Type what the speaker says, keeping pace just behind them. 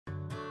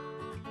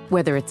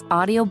Whether it's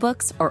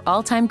audiobooks or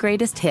all-time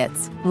greatest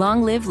hits,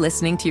 long live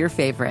listening to your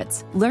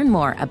favorites. Learn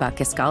more about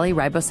Kisqali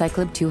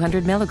Ribociclib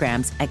 200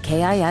 milligrams at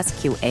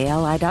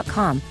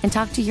KISQALI.com and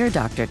talk to your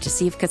doctor to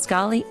see if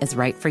Kisqali is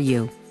right for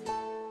you.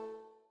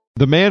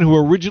 The man who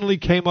originally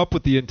came up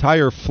with the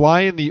entire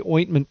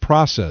fly-in-the-ointment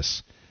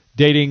process,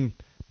 dating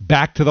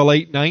back to the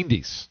late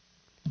 90s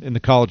in the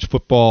college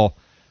football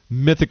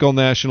mythical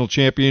national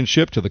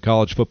championship, to the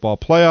college football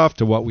playoff,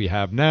 to what we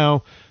have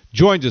now,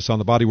 joins us on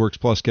the Bodyworks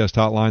Plus guest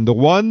hotline, the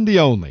one, the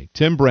only,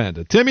 Tim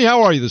Brando. Timmy,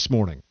 how are you this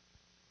morning?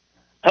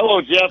 Hello,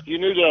 Jeff. You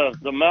knew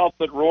the mouth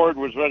that roared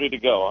was ready to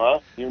go,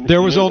 huh?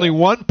 There was only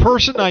one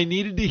person I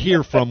needed to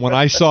hear from when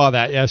I saw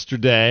that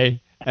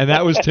yesterday, and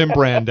that was Tim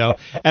Brando.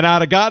 And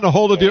I'd have gotten a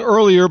hold of you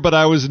earlier, but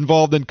I was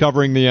involved in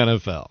covering the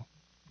NFL.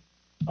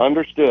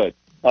 Understood.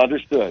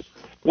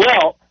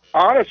 Well,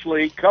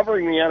 honestly,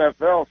 covering the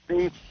NFL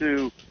seems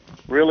to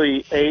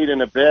really aid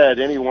and abet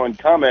anyone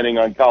commenting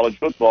on college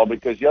football,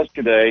 because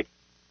yesterday,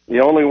 the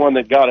only one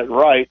that got it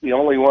right, the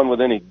only one with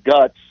any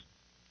guts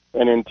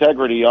and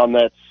integrity on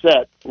that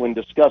set when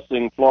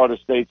discussing Florida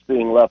State's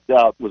being left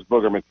out was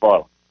Booger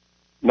McFarland.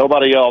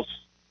 Nobody else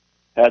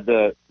had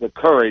the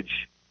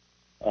courage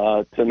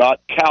to not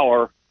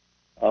cower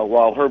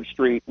while Herb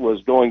Street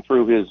was going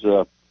through his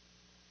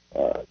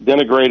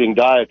denigrating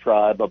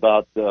diatribe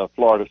about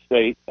Florida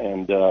State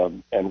and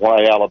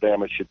why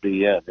Alabama should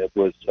be in. It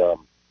was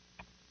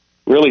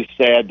really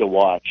sad to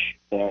watch,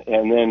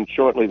 and then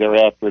shortly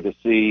thereafter to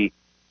see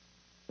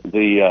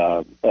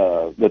the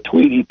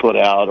tweet he put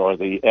out, or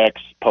the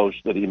X post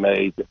that he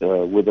made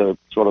with a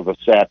sort of a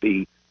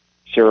sappy,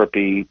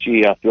 syrupy,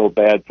 gee, I feel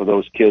bad for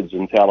those kids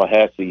in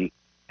Tallahassee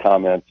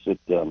comments.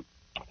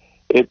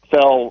 It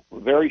fell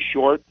very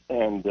short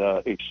and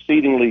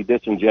exceedingly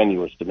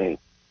disingenuous to me.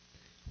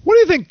 What do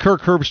you think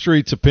Kirk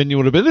Herbstreit's opinion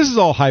would have been? This is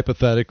all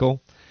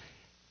hypothetical.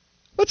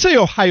 Let's say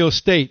Ohio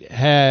State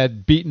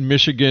had beaten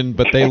Michigan,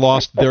 but they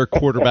lost their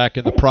quarterback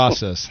in the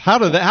process. How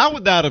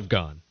would that have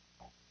gone?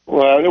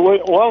 Well,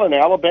 in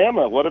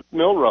Alabama, what if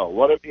Milroe?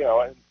 What if he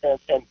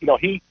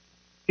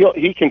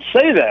can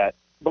say that,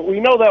 but we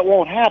know that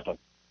won't happen.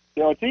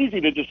 It's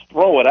easy to just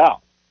throw it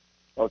out.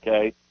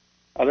 Okay,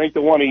 I think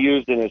the one he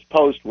used in his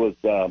post was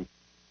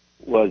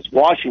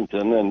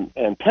Washington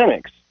and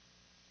Penix.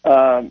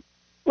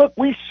 Look,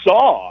 we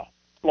saw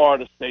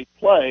Florida State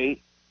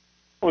play.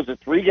 Was it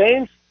 3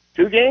 games?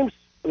 2 games?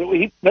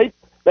 They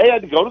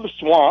had to go to the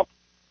Swamp.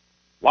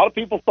 A lot of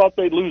people thought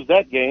they'd lose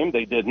that game.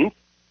 They didn't.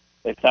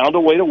 They found a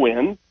way to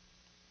win.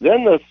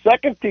 Then the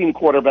second-team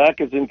quarterback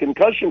is in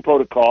concussion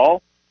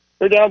protocol.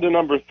 They're down to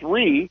number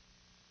 3,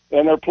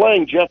 and they're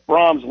playing Jeff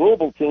Brom's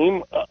Louisville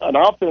team, an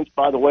offense,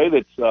 by the way,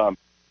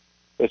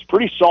 that's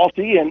pretty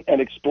salty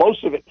and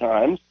explosive at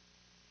times.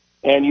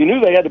 And you knew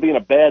they had to be in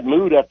a bad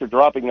mood after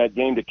dropping that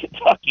game to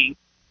Kentucky,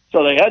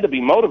 so they had to be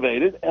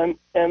motivated, and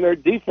their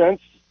defense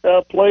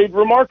played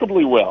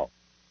remarkably well.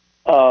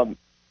 And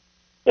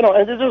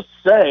to just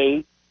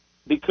say,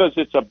 because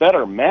it's a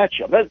better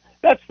matchup,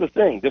 that's the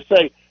thing, to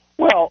say,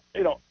 well,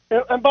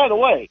 and by the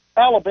way,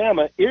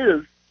 Alabama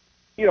is,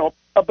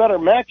 a better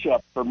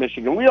matchup for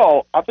Michigan.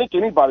 I think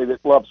anybody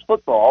that loves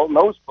football,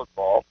 knows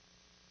football,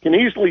 can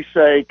easily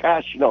say,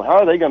 gosh, how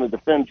are they going to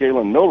defend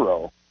Jalen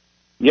Milroe?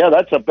 Yeah,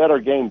 that's a better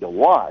game to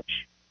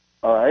watch,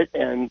 all right?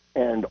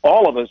 And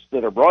all of us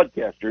that are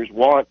broadcasters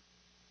want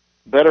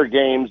better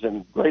games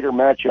and greater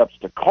matchups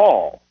to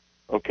call,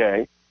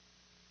 okay?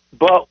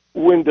 But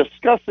when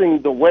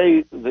discussing the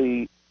way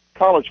the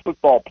college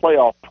football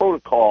playoff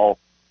protocol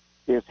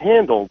is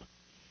handled,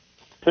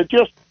 to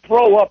just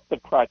throw up the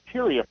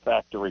criteria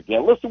factor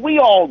again. Listen, we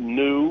all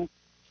knew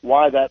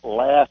why that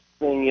last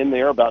thing in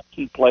there about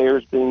key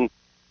players being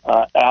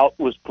out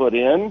was put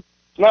in.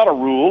 It's not a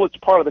rule. It's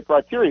part of the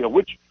criteria,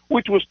 which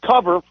was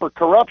cover for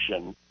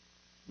corruption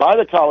by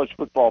the college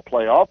football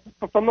playoff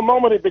from the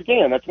moment it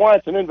began. That's why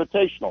it's an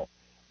invitational.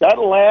 That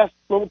last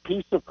little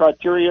piece of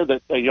criteria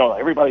that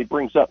everybody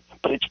brings up,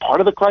 but it's part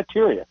of the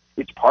criteria.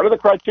 It's part of the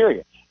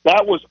criteria.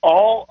 That was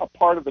all a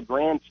part of the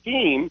grand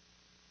scheme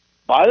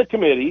by the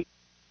committee,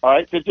 all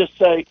right, to just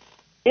say,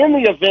 in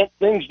the event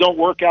things don't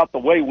work out the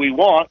way we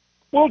want,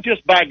 we'll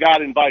just, by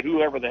God, invite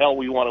whoever the hell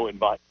we want to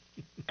invite.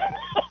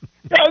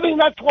 I mean,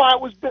 that's why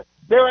it was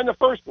there in the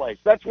first place.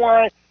 That's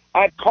why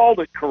I called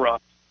it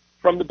corrupt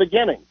from the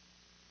beginning.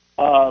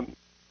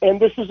 And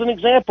this is an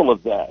example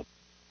of that.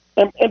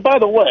 And by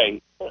the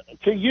way,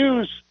 to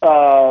use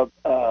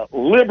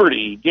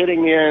Liberty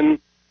getting in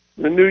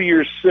the New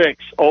Year's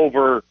Six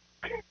over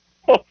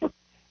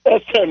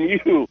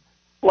SMU,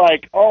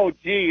 like, oh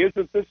gee,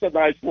 isn't this a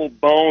nice little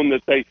bone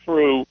that they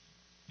threw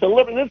to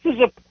Liberty?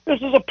 This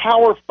is a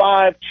Power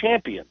 5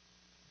 champion.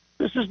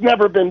 This has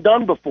never been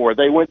done before.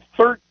 They went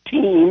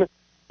 13-0.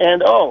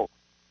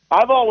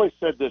 I've always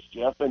said this,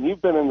 Jeff, and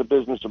you've been in the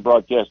business of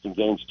broadcasting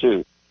games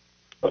too.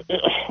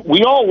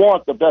 We all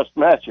want the best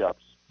matchups.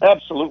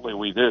 Absolutely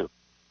we do.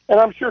 And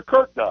I'm sure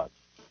Kirk does.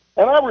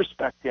 And I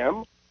respect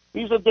him.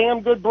 He's a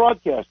damn good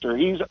broadcaster.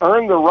 He's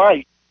earned the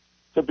right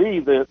to be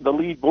the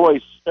lead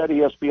voice at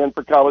ESPN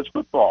for college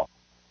football.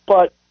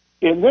 But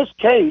in this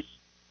case,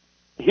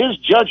 his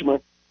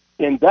judgment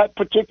in that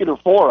particular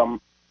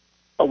forum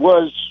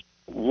was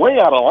way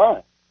out of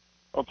line.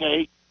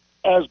 Okay,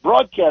 as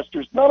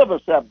broadcasters, none of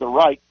us have the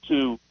right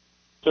to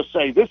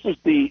say this is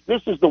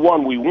the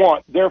one we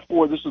want,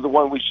 therefore this is the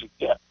one we should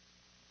get.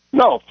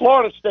 No,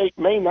 Florida State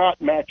may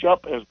not match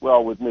up as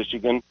well with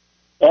Michigan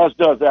as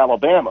does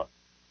Alabama.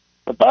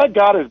 But by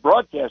God, as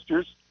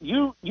broadcasters,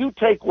 you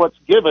take what's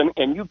given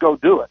and you go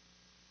do it.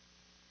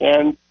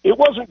 And it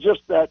wasn't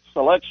just that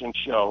selection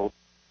show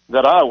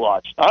that I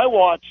watched. I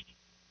watched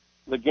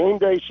the game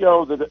day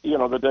show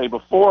the day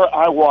before.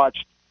 I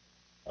watched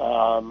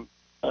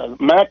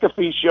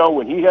McAfee's show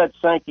when he had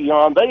Sankey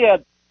on. They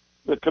had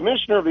the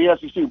commissioner of the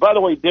SEC, by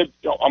the way, did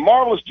a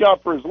marvelous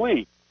job for his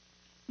league.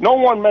 No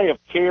one may have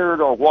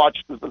cared or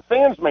watched. The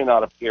fans may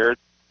not have cared,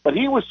 but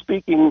he was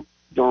speaking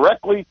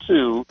directly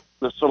to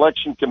the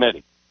selection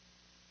committee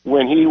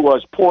when he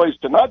was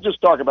poised to not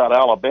just talk about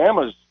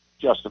Alabama's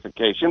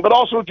justification, but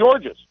also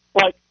Georgia's.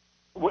 Like,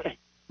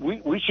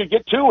 we should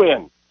get 2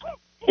 in.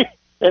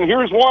 And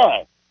here's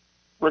why.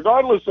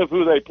 Regardless of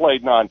who they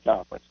played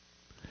non-conference,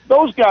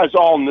 those guys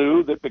all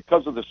knew that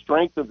because of the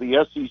strength of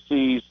the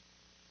SEC's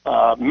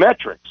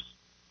metrics,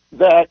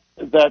 that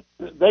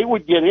they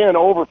would get in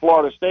over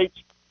Florida State's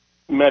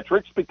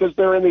metrics because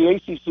they're in the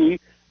ACC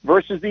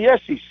versus the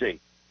SEC.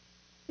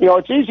 You know,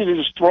 it's easy to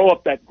just throw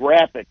up that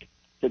graphic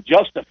to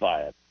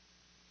justify it,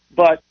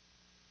 but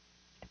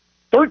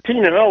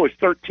 13-0 is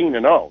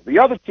 13-0. The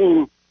other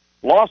team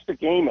lost a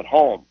game at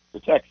home to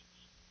Texas.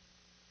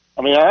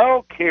 I mean, I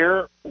don't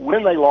care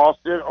when they lost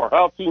it or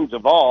how teams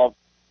evolve.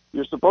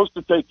 You're supposed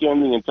to take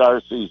in the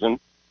entire season,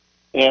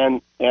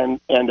 and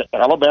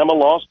Alabama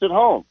lost at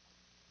home.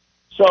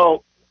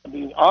 So, I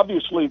mean,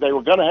 obviously they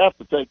were going to have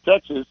to take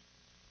Texas,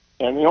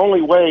 and the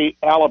only way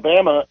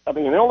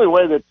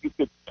that you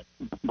could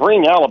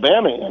bring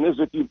Alabama in is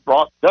if you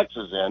brought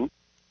Texas in.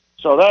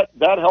 So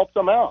that helped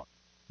them out.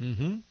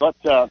 Mm-hmm. But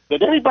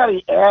did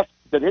anybody ask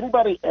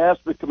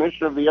the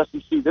commissioner of the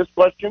SEC this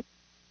question?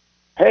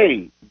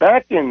 Hey,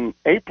 back in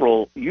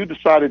April, you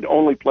decided to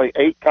only play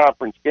 8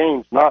 conference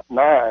games, not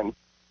 9.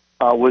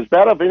 Was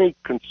that of any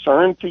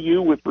concern to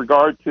you with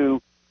regard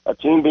to a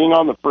team being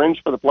on the fringe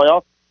for the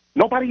playoff?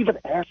 Nobody even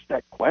asked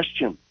that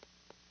question.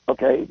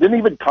 Okay, it didn't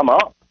even come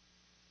up.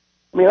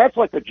 I mean, that's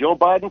like a Joe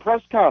Biden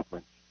press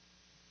conference.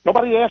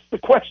 Nobody asked the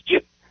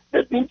question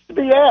that needs to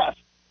be asked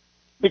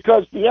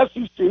because the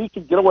SEC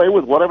can get away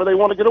with whatever they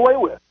want to get away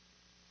with.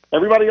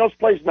 Everybody else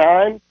plays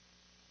 9.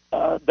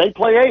 They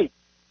play 8.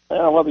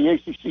 Well, the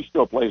ACC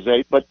still plays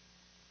 8, but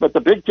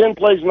the Big Ten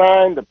plays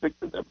 9. The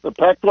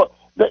Pac-12.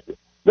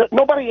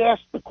 Nobody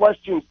asked the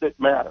questions that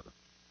matter.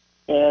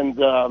 And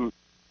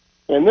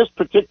in this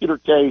particular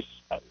case,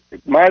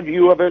 my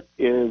view of it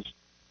is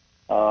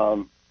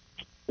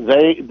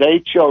they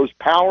chose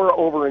power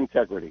over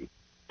integrity.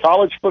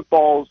 College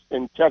football's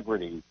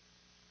integrity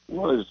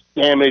was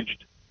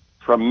damaged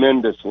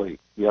tremendously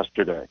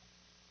yesterday.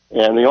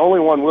 And the only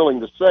one willing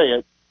to say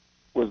it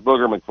was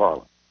Booger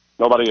McFarland.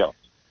 Nobody else.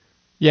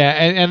 Yeah,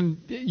 and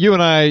you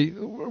and I,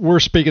 we're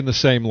speaking the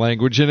same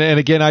language. And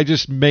again, I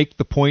just make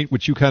the point,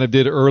 which you kind of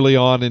did early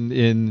on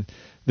in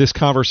this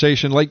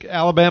conversation. Like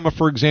Alabama,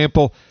 for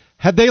example,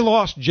 had they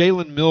lost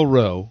Jalen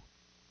Milroe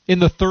in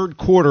the third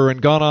quarter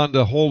and gone on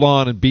to hold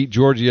on and beat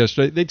Georgia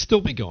yesterday, they'd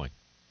still be going.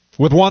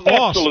 With one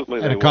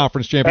Absolutely loss and a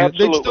conference championship,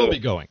 they'd still be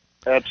going.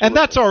 Absolutely. And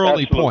that's our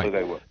only point.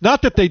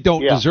 Not that they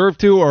don't deserve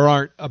to or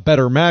aren't a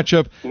better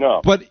matchup,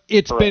 but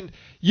it's been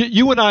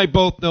you and I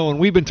both know, and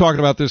we've been talking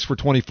about this for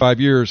 25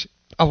 years,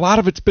 a lot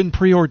of it's been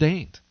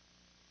preordained.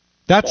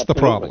 That's the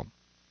problem.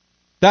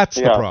 That's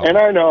the problem. And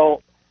I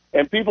know,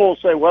 and people will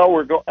say, well,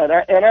 we're going,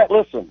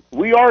 listen,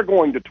 we are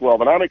going to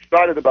 12, and I'm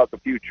excited about the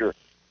future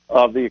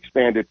of the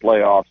expanded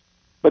playoffs.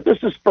 But this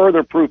is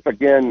further proof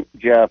again,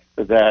 Jeff,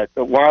 that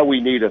why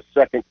we need a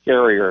second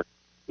carrier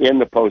in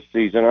the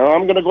postseason. And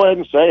I'm going to go ahead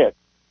and say it.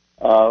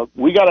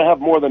 We got to have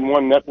more than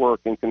one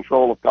network in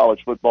control of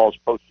college football's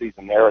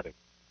postseason narrative.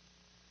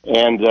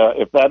 And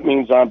if that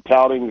means I'm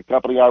touting the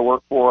company I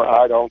work for,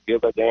 I don't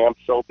give a damn.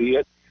 So be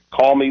it.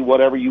 Call me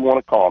whatever you want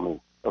to call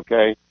me,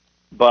 okay?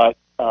 But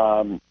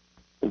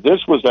this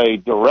was a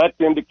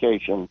direct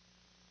indication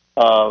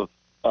of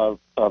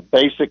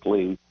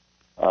basically,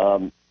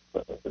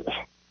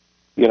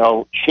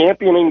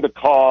 championing the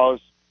cause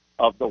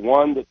of the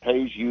one that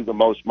pays you the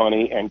most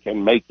money and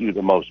can make you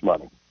the most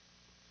money.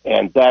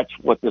 And that's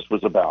what this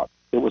was about.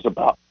 It was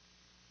about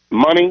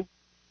money,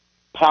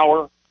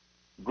 power,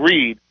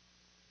 greed,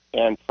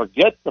 and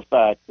forget the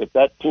fact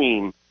that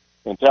team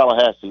in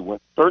Tallahassee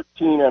went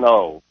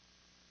 13-0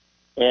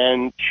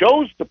 and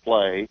chose to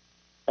play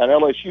an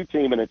LSU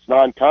team in its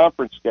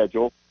non-conference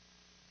schedule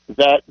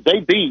that they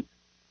beat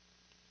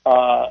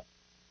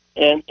and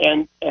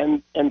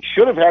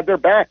should have had their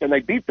back, and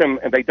they beat them,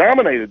 and they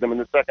dominated them in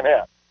the second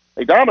half.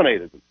 They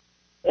dominated them.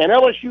 And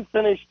LSU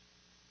finished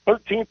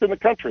 13th in the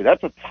country.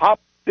 That's a top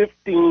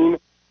 15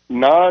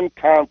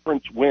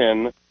 non-conference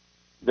win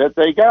that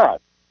they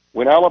got.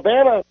 When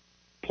Alabama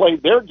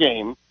played their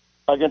game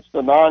against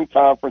a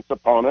non-conference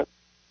opponent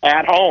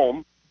at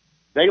home,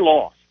 they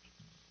lost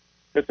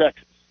to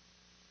Texas.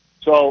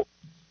 So,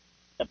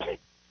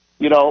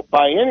 you know,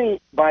 by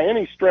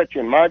any stretch,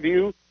 in my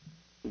view,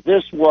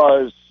 this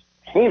was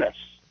heinous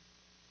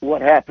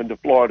what happened to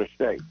Florida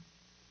State.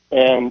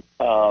 And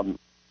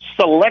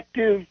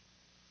selective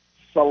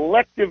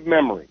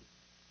memory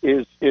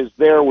is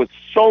there with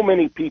so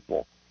many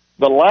people.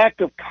 The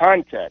lack of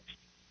context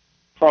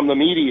from the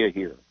media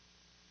here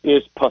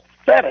is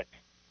pathetic.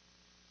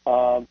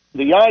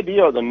 The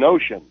idea or the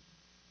notion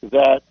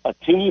that a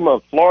team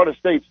of Florida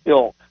State's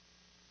ilk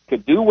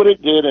could do what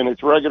it did in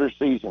its regular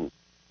season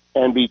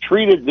and be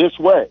treated this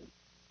way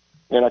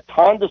in a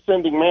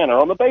condescending manner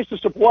on the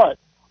basis of what?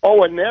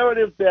 Oh, a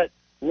narrative that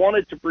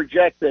wanted to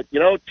project that, you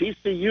know,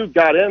 TCU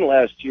got in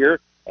last year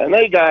and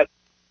they got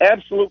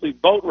absolutely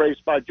boat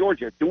raced by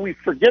Georgia. Do we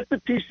forget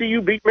that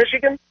TCU beat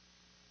Michigan?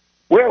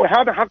 Well,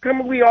 how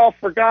come we all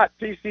forgot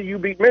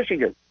TCU beat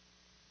Michigan?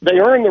 They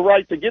earned the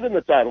right to get in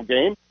the title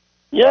game.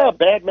 Yeah,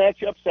 bad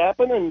matchups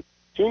happen and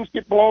teams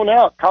get blown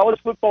out. College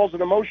football is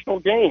an emotional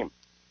game.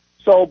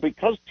 So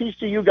because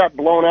TCU got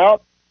blown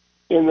out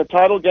in the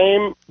title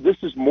game, this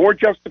is more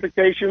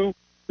justification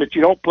that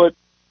you don't put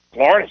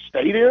Florida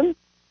State in?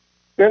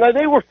 And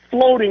they were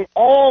floating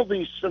all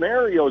these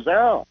scenarios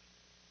out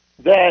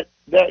that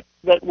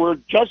were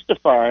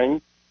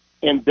justifying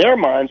in their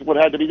minds what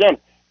had to be done.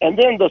 And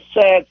then the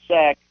sad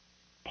sack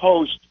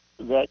post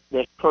that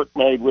Kirk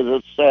made with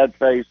his sad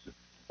face,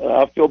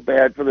 I feel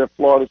bad for the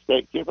Florida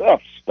State kid. Oh,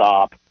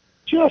 stop.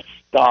 Just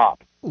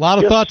stop. A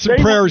lot of thoughts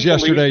and prayers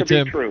yesterday,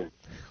 Tim.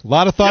 A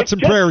lot of thoughts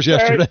and prayers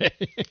yesterday.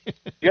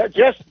 Yeah,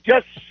 just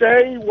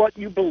say what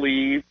you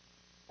believe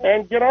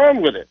and get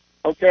on with it.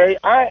 Okay,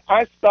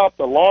 I stopped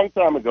a long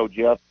time ago,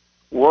 Jeff,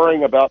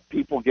 worrying about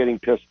people getting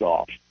pissed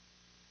off.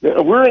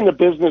 We're in the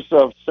business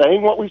of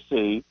saying what we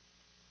see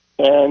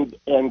and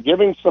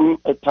giving some,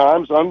 at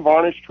times,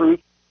 unvarnished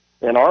truth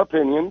in our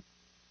opinion.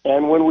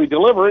 And when we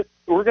deliver it,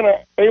 we're going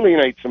to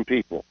alienate some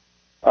people.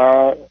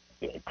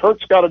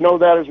 Kurt's got to know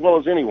that as well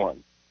as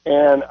anyone.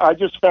 And I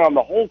just found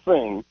the whole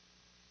thing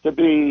to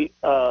be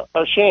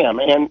a sham.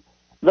 And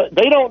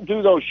they don't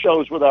do those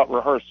shows without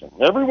rehearsing.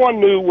 Everyone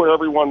knew where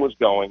everyone was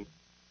going.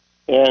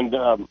 And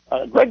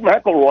Greg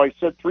McElroy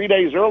said 3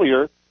 days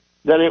earlier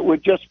that it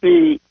would just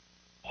be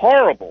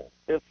horrible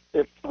if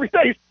 3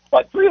 days,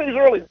 like 3 days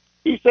earlier,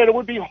 he said it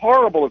would be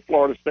horrible if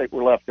Florida State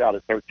were left out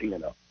at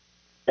 13-0.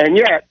 And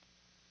yet,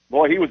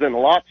 boy, he was in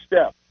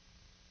lockstep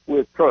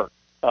with Kirk,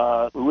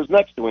 who was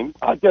next to him.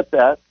 I get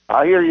that.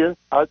 I hear you.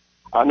 I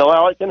know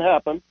how it can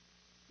happen.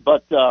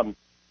 But, you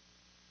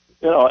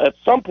know, at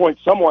some point,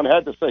 someone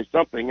had to say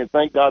something, and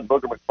thank God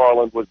Booger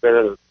McFarland was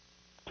there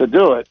to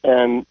do it.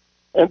 And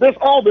this,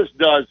 all this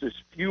does is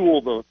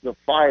fuel the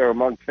fire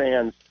among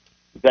fans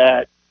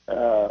that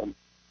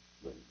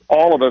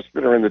all of us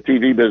that are in the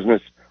TV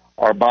business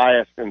are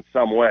biased in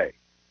some way.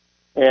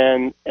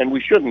 And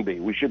we shouldn't be.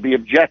 We should be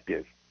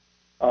objective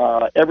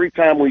every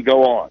time we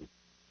go on.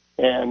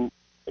 And,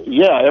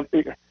 yeah,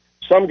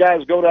 some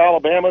guys go to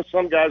Alabama,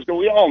 some guys go,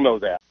 we all know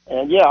that.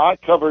 And, yeah, I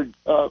covered,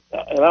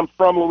 and I'm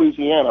from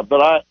Louisiana,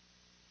 but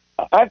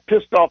I've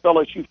pissed off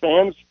LSU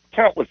fans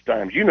countless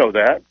times. You know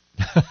that.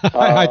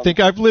 I think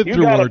I've lived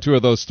through one or two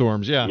of those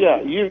storms. Yeah.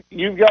 Yeah.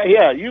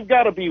 You've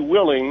got to be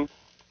willing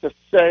to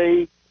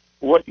say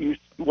what you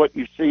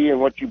see and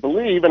what you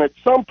believe, and at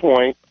some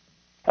point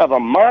have a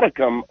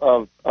modicum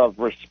of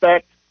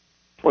respect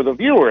for the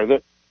viewer.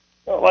 That,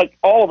 like,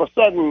 all of a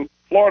sudden,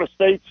 Florida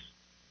State's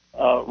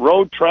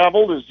road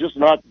traveled is just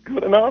not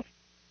good enough.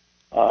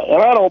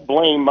 And I don't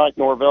blame Mike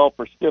Norvell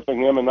for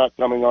stiffing him and not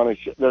coming on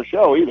their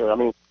show either. I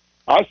mean,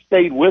 I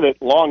stayed with it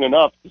long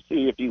enough to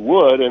see if he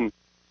would, and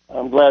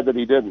I'm glad that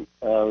he didn't.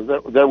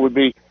 There would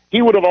be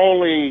he would have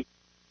only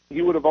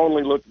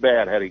looked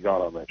bad had he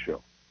gone on that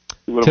show.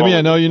 Timmy,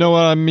 I know you know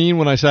what I mean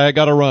when I say I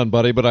got to run,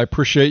 buddy, but I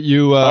appreciate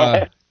you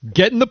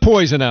getting the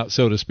poison out,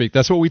 so to speak.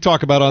 That's what we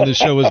talk about on this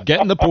show, is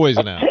getting the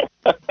poison out.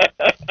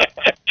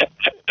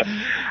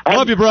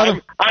 Love you,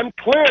 brother. I'm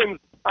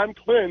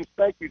cleansed.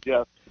 Thank you,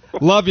 Jeff.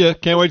 Love you.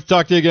 Can't wait to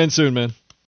talk to you again soon, man.